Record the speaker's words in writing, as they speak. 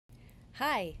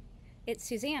Hi, it's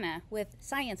Susanna with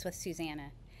Science with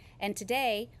Susanna, and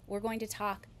today we're going to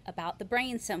talk about the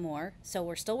brain some more. So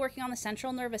we're still working on the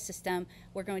central nervous system.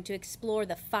 We're going to explore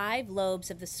the 5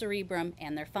 lobes of the cerebrum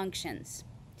and their functions.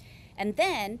 And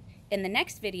then in the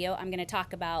next video, I'm going to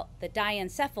talk about the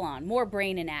diencephalon, more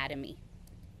brain anatomy.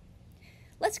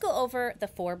 Let's go over the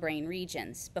 4 brain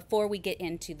regions before we get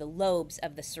into the lobes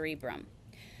of the cerebrum.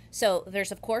 So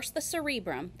there's, of course, the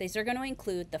cerebrum. These are going to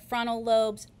include the frontal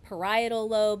lobes, parietal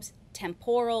lobes,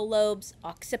 temporal lobes,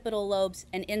 occipital lobes,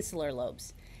 and insular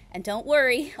lobes. And don't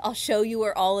worry, I'll show you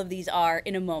where all of these are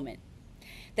in a moment.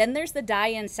 Then there's the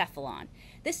diencephalon.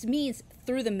 This means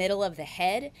through the middle of the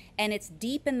head, and it's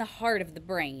deep in the heart of the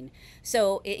brain.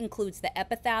 So it includes the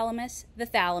epithalamus, the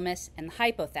thalamus, and the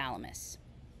hypothalamus.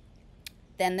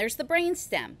 Then there's the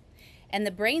brainstem. And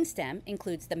the brainstem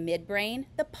includes the midbrain,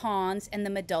 the pons, and the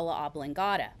medulla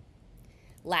oblongata.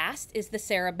 Last is the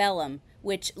cerebellum,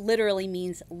 which literally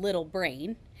means little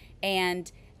brain, and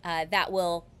that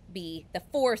will be the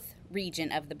 4th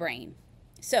region of the brain.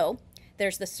 So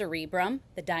there's the cerebrum,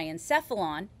 the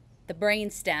diencephalon, the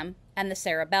brainstem, and the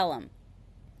cerebellum.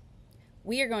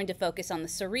 We are going to focus on the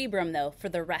cerebrum, though, for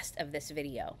the rest of this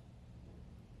video.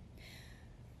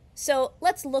 So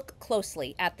let's look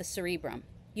closely at the cerebrum.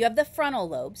 You have the frontal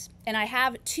lobes, and I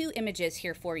have 2 images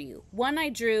here for you. One, I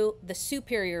drew the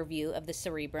superior view of the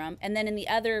cerebrum, and then in the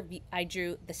other, I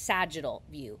drew the sagittal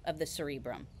view of the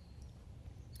cerebrum.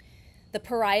 The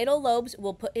parietal lobes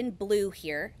we'll put in blue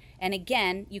here, and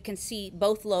again, you can see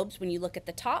both lobes when you look at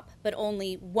the top, but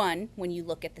only one when you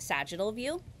look at the sagittal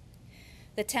view.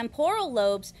 The temporal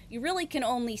lobes, you really can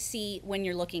only see when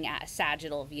you're looking at a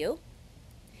sagittal view.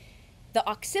 The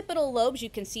occipital lobes you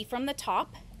can see from the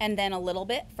top and then a little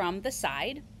bit from the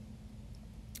side.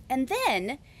 And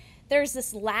then there's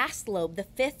this last lobe, the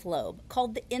 5th lobe,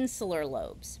 called the insular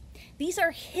lobes. These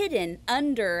are hidden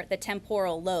under the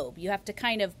temporal lobe. You have to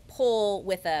kind of pull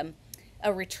with a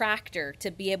retractor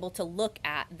to be able to look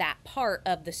at that part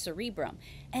of the cerebrum.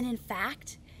 And in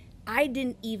fact, I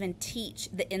didn't even teach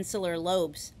the insular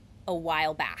lobes a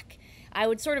while back. I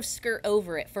would sort of skirt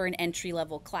over it for an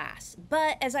entry-level class.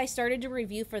 But as I started to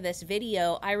review for this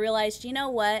video, I realized, you know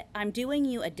what? I'm doing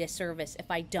you a disservice if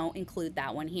I don't include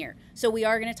that one here. So we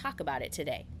are going to talk about it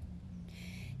today.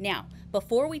 Now,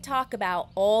 before we talk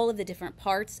about all of the different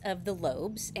parts of the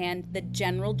lobes and the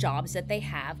general jobs that they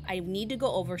have, I need to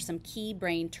go over some key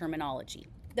brain terminology.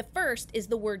 The first is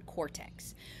the word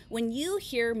cortex. When you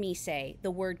hear me say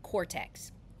the word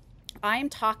cortex, I'm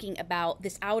talking about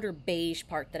this outer beige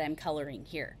part that I'm coloring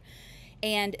here.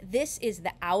 And this is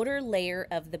the outer layer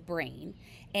of the brain,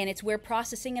 and it's where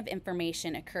processing of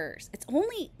information occurs. It's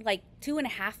only like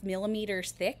 2.5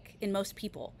 millimeters thick in most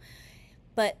people.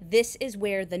 But this is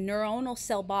where the neuronal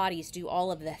cell bodies do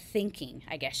all of the thinking,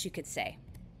 I guess you could say.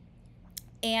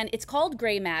 And it's called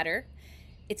gray matter.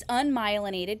 It's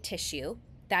unmyelinated tissue.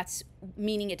 That's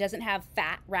meaning it doesn't have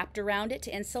fat wrapped around it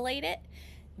to insulate it.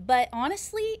 But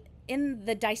honestly, in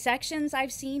the dissections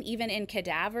I've seen, even in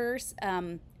cadavers,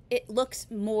 it looks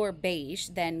more beige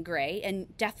than gray,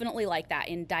 and definitely like that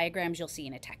in diagrams you'll see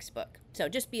in a textbook. So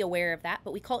just be aware of that,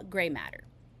 but we call it gray matter.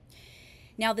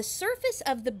 Now, the surface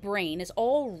of the brain is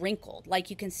all wrinkled, like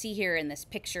you can see here in this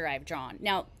picture I've drawn.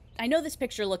 Now, I know this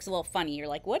picture looks a little funny. You're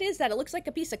like, what is that? It looks like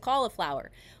a piece of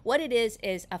cauliflower. What it is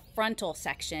a frontal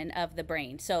section of the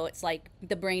brain. So it's like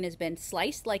the brain has been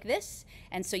sliced like this.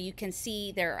 And so you can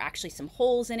see there are actually some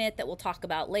holes in it that we'll talk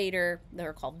about later.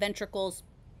 They're called ventricles.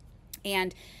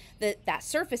 And that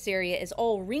surface area is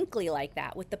all wrinkly like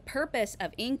that with the purpose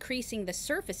of increasing the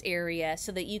surface area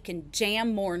so that you can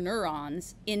jam more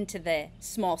neurons into the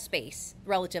small space,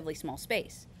 relatively small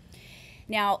space.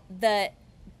 Now, the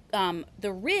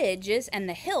ridges and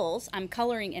the hills I'm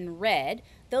coloring in red,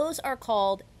 those are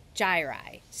called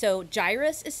gyri. So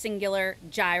gyrus is singular,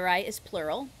 gyri is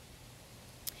plural.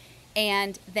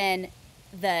 And then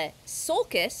the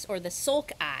sulcus or the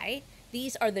sulci,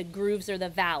 these are the grooves or the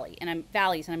valleys, and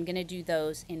I'm going to do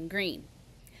those in green.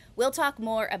 We'll talk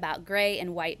more about gray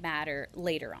and white matter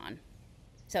later on.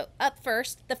 So up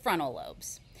first, the frontal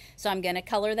lobes. So I'm going to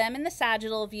color them in the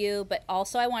sagittal view, but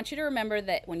also I want you to remember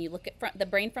that when you look at the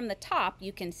brain from the top,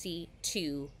 you can see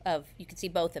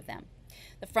both of them.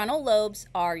 The frontal lobes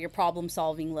are your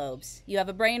problem-solving lobes. You have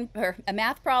a brain or a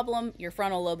math problem, your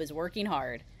frontal lobe is working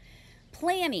hard.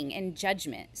 Planning and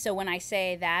judgment. So when I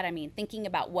say that, I mean thinking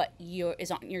about what is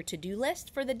on your to-do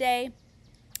list for the day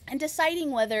and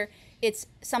deciding whether it's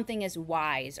something is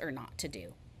wise or not to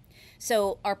do.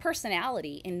 So our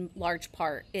personality in large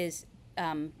part is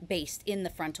based in the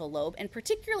frontal lobe, and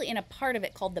particularly in a part of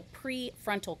it called the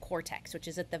prefrontal cortex, which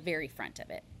is at the very front of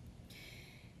it.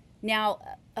 Now,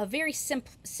 a very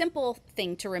simple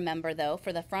thing to remember, though,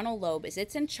 for the frontal lobe is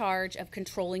it's in charge of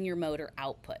controlling your motor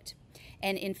output.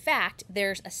 And in fact,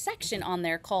 there's a section on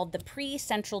there called the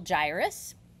precentral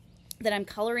gyrus that I'm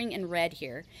coloring in red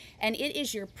here, and it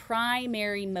is your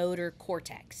primary motor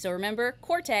cortex. So remember,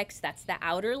 cortex, that's the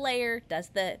outer layer, does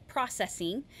the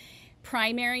processing.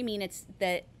 Primary means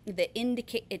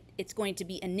it's going to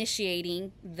be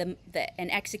initiating and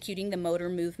executing the motor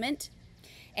movement,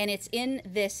 and it's in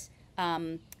this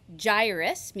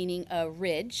gyrus, meaning a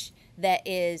ridge, that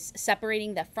is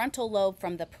separating the frontal lobe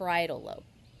from the parietal lobe.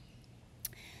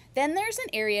 Then there's an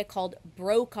area called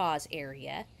Broca's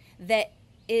area that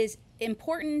is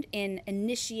important in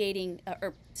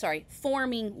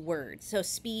forming words, so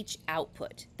speech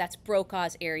output. That's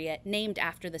Broca's area, named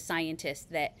after the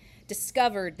scientist that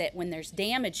discovered that when there's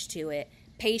damage to it,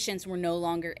 patients were no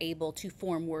longer able to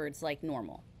form words like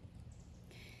normal.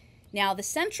 Now, the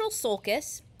central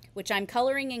sulcus, which I'm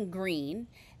coloring in green,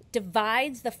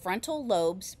 divides the frontal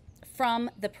lobes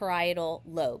from the parietal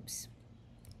lobes.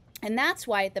 And that's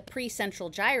why the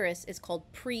precentral gyrus is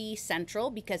called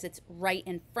precentral, because it's right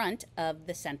in front of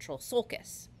the central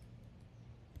sulcus.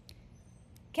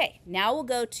 Okay, now we'll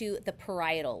go to the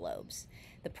parietal lobes.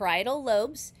 The parietal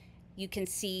lobes, you can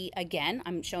see, again,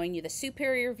 I'm showing you the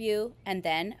superior view and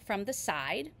then from the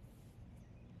side.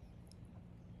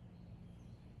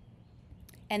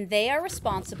 And they are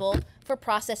responsible for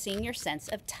processing your sense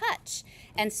of touch.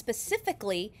 And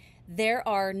specifically, there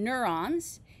are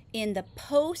neurons in the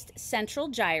post-central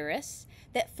gyrus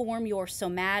that form your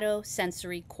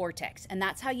somatosensory cortex. And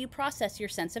that's how you process your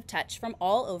sense of touch from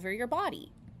all over your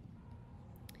body.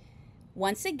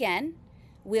 Once again,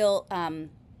 we'll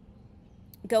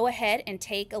go ahead and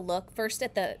take a look first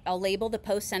at I'll label the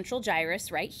post-central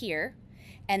gyrus right here,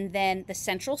 and then the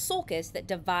central sulcus that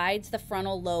divides the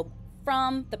frontal lobe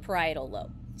from the parietal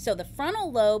lobe. So the frontal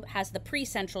lobe has the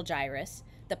precentral gyrus,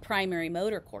 the primary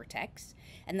motor cortex,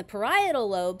 and the parietal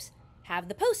lobes have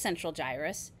the postcentral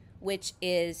gyrus, which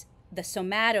is the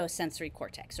somatosensory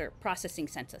cortex, or processing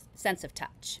sense of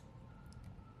touch.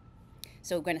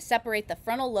 So we're going to separate the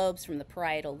frontal lobes from the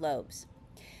parietal lobes.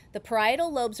 The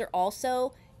parietal lobes are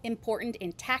also important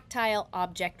in tactile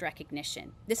object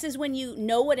recognition. This is when you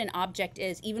know what an object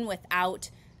is even without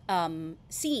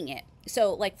seeing it.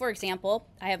 So like, for example,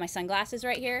 I have my sunglasses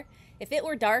right here. If it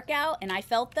were dark out and I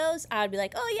felt those, I would be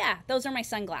like, oh yeah, those are my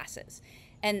sunglasses.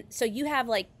 And so you have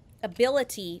like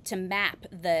ability to map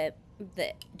the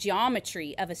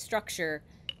geometry of a structure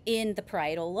in the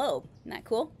parietal lobe. Isn't that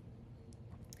cool?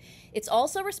 It's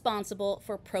also responsible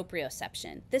for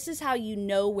proprioception. This is how you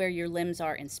know where your limbs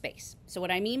are in space. So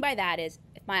what I mean by that is,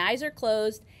 if my eyes are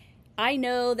closed, I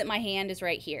know that my hand is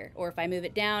right here. Or if I move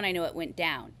it down, I know it went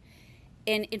down.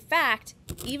 And in fact,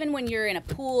 even when you're in a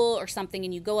pool or something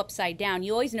and you go upside down,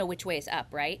 you always know which way is up,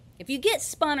 right? If you get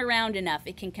spun around enough,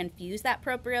 it can confuse that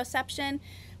proprioception.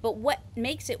 But what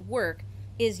makes it work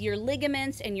is your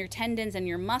ligaments and your tendons and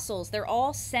your muscles, they're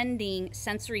all sending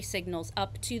sensory signals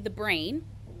up to the brain.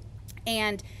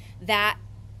 And that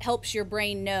helps your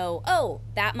brain know, oh,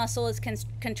 that muscle is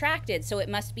contracted, so it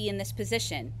must be in this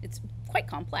position. It's quite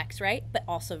complex, right? But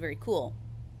also very cool.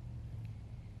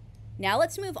 Now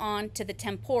let's move on to the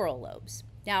temporal lobes.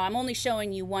 Now I'm only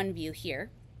showing you one view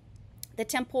here. The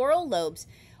temporal lobes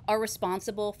are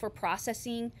responsible for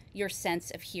processing your sense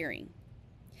of hearing.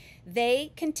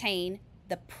 They contain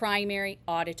the primary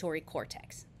auditory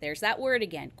cortex. There's that word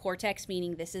again, cortex,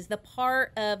 meaning this is the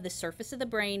part of the surface of the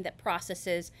brain that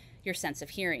processes your sense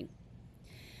of hearing.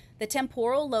 The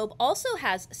temporal lobe also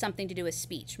has something to do with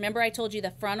speech. Remember I told you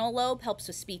the frontal lobe helps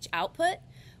with speech output?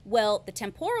 Well, the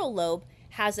temporal lobe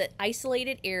has an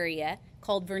isolated area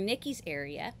called Wernicke's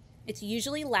area. It's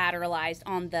usually lateralized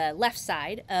on the left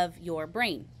side of your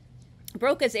brain.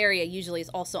 Broca's area usually is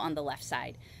also on the left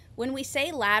side. When we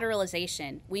say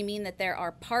lateralization, we mean that there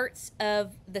are parts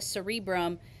of the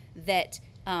cerebrum that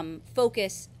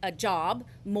focus a job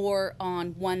more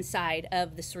on one side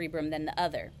of the cerebrum than the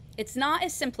other. It's not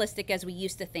as simplistic as we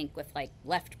used to think with like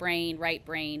left brain, right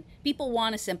brain. People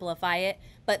want to simplify it,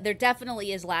 but there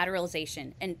definitely is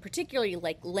lateralization, and particularly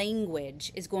like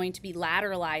language is going to be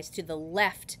lateralized to the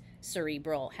left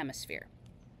cerebral hemisphere.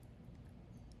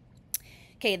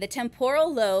 Okay, the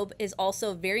temporal lobe is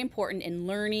also very important in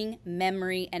learning,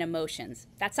 memory, and emotions.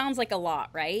 That sounds like a lot,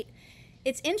 right?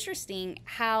 It's interesting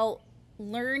how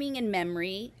learning and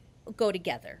memory go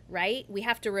together, right? We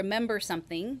have to remember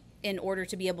something in order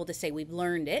to be able to say we've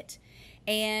learned it.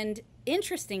 And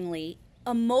interestingly,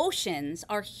 emotions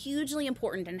are hugely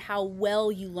important in how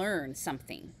well you learn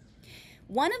something.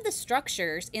 One of the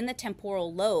structures in the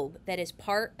temporal lobe that is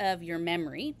part of your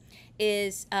memory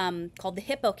is called the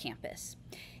hippocampus.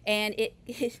 And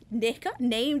it got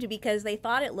named because they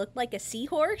thought it looked like a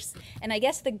seahorse. And I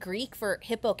guess the Greek for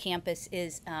hippocampus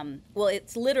is, well,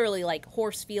 it's literally like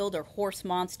horse field or horse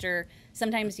monster.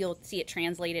 Sometimes you'll see it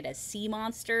translated as sea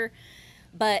monster.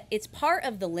 But it's part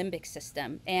of the limbic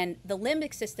system. And the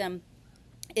limbic system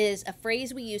is a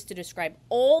phrase we use to describe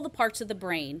all the parts of the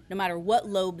brain, no matter what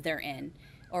lobe they're in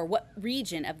or what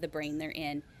region of the brain they're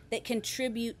in, that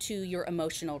contribute to your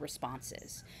emotional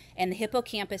responses. And the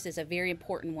hippocampus is a very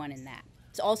important one in that.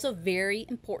 It's also very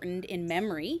important in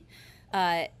memory,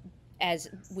 as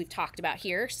we've talked about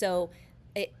here. So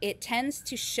it tends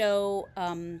to show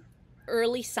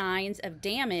early signs of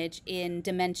damage in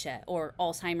dementia or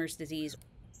Alzheimer's disease.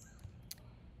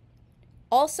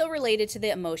 Also related to the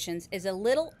emotions is a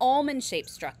little almond-shaped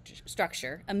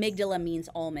structure. Amygdala means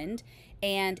almond,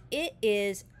 and it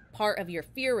is part of your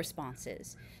fear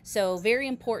responses. So very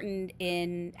important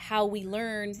in how we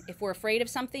learn if we're afraid of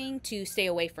something to stay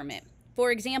away from it.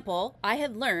 For example, I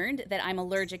have learned that I'm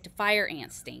allergic to fire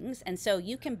ant stings, and so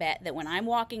you can bet that when I'm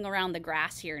walking around the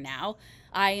grass here now,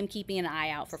 I am keeping an eye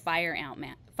out for fire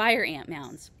ant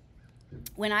mounds.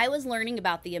 When I was learning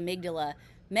about the amygdala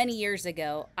many years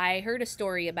ago, I heard a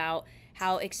story about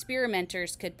how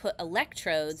experimenters could put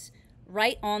electrodes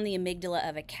right on the amygdala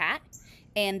of a cat,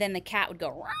 and then the cat would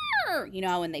go, you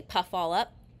know, when they puff all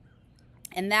up.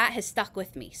 And that has stuck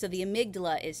with me. So the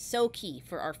amygdala is so key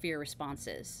for our fear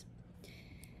responses.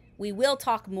 We will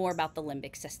talk more about the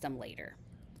limbic system later.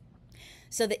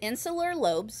 So the insular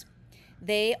lobes,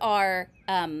 they are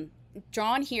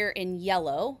drawn here in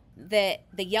yellow. The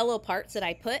yellow parts that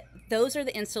I put, those are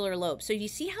the insular lobes. So you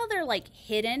see how they're like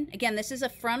hidden? Again, this is a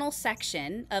frontal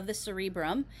section of the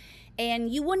cerebrum.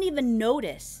 And you wouldn't even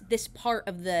notice this part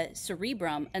of the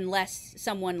cerebrum unless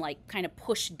someone like kind of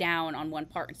pushed down on one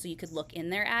part so you could look in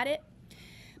there at it.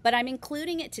 But I'm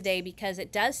including it today because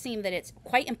it does seem that it's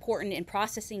quite important in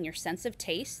processing your sense of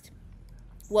taste,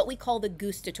 what we call the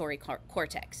gustatory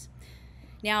cortex.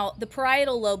 Now, the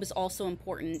parietal lobe is also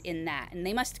important in that, and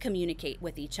they must communicate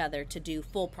with each other to do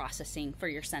full processing for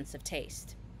your sense of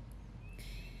taste.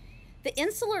 The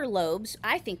insular lobes,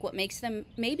 I think what makes them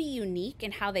maybe unique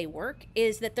in how they work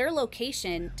is that their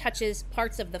location touches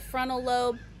parts of the frontal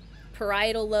lobe,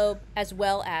 parietal lobe, as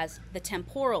well as the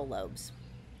temporal lobes.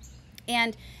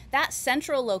 And that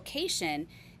central location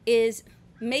is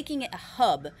making it a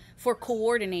hub for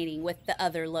coordinating with the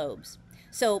other lobes.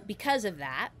 So because of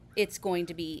that, it's going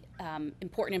to be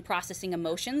important in processing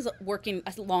emotions, working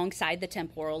alongside the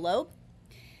temporal lobe.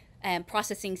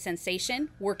 Processing sensation,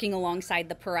 working alongside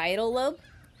the parietal lobe,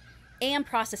 and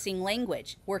processing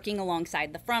language, working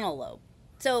alongside the frontal lobe.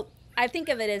 So I think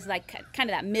of it as like kind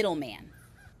of that middleman.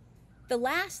 The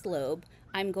last lobe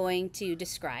I'm going to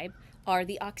describe are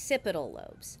the occipital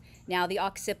lobes. Now the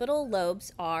occipital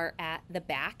lobes are at the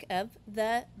back of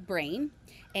the brain,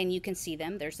 and you can see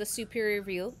them. There's the superior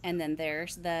view, and then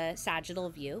there's the sagittal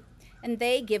view, and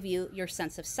they give you your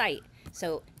sense of sight.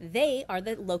 So they are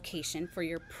the location for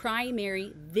your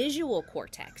primary visual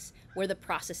cortex, where the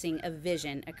processing of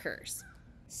vision occurs.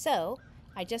 So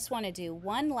I just want to do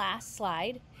one last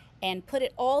slide and put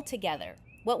it all together,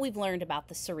 what we've learned about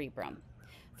the cerebrum.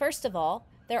 First of all,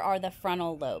 there are the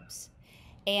frontal lobes.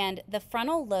 And the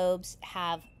frontal lobes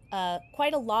have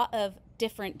quite a lot of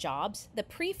different jobs. The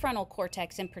prefrontal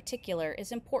cortex in particular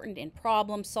is important in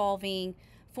problem solving,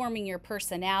 forming your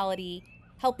personality,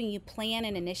 helping you plan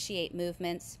and initiate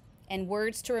movements. And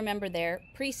words to remember there,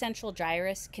 precentral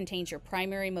gyrus contains your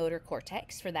primary motor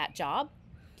cortex for that job,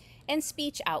 and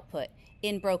speech output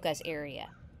in Broca's area.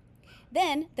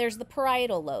 Then there's the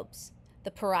parietal lobes.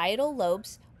 The parietal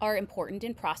lobes are important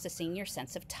in processing your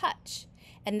sense of touch,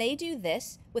 and they do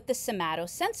this with the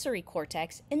somatosensory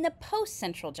cortex in the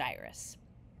postcentral gyrus.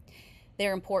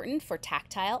 They're important for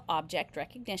tactile object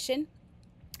recognition,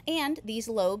 and these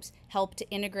lobes help to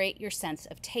integrate your sense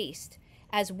of taste,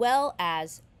 as well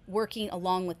as working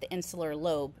along with the insular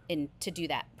lobe to do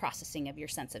that processing of your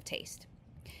sense of taste.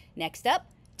 Next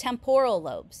up, temporal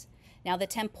lobes. Now the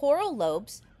temporal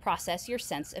lobes process your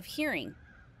sense of hearing,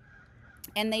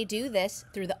 and they do this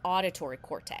through the auditory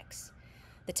cortex.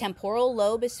 The temporal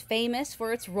lobe is famous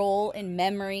for its role in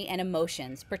memory and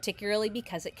emotions, particularly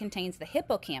because it contains the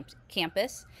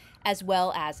hippocampus as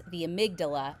well as the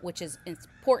amygdala, which is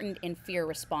important in fear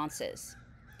responses.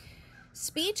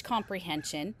 Speech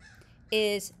comprehension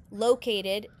is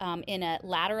located in a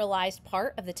lateralized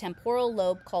part of the temporal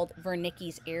lobe called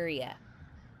Wernicke's area.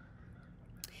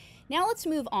 Now let's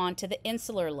move on to the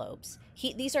insular lobes.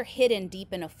 These are hidden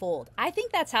deep in a fold. I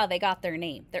think that's how they got their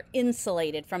name. They're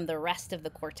insulated from the rest of the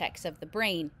cortex of the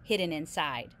brain, hidden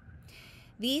inside.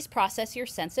 These process your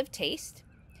sense of taste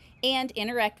and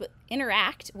interact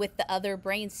with the other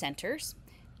brain centers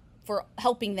for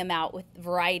helping them out with a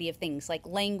variety of things like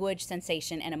language,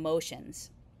 sensation, and emotions.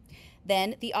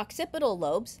 Then the occipital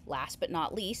lobes, last but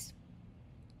not least,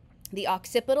 the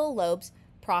occipital lobes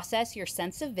process your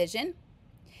sense of vision,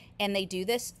 and they do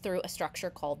this through a structure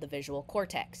called the visual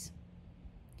cortex.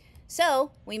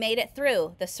 So we made it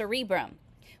through the cerebrum.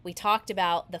 We talked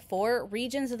about the 4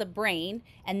 regions of the brain,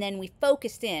 and then we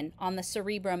focused in on the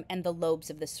cerebrum and the lobes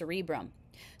of the cerebrum.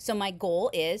 So my goal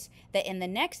is that in the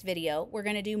next video, we're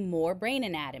going to do more brain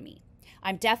anatomy.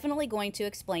 I'm definitely going to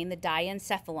explain the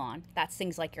diencephalon, that's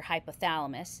things like your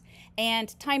hypothalamus,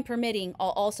 and time permitting, I'll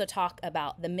also talk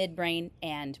about the midbrain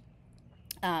and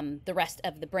the rest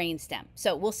of the brainstem.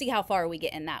 So we'll see how far we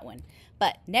get in that one.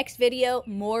 But next video,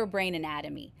 more brain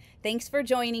anatomy. Thanks for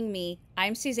joining me.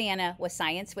 I'm Susanna with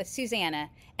Science with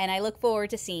Susanna, and I look forward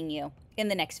to seeing you in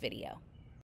the next video.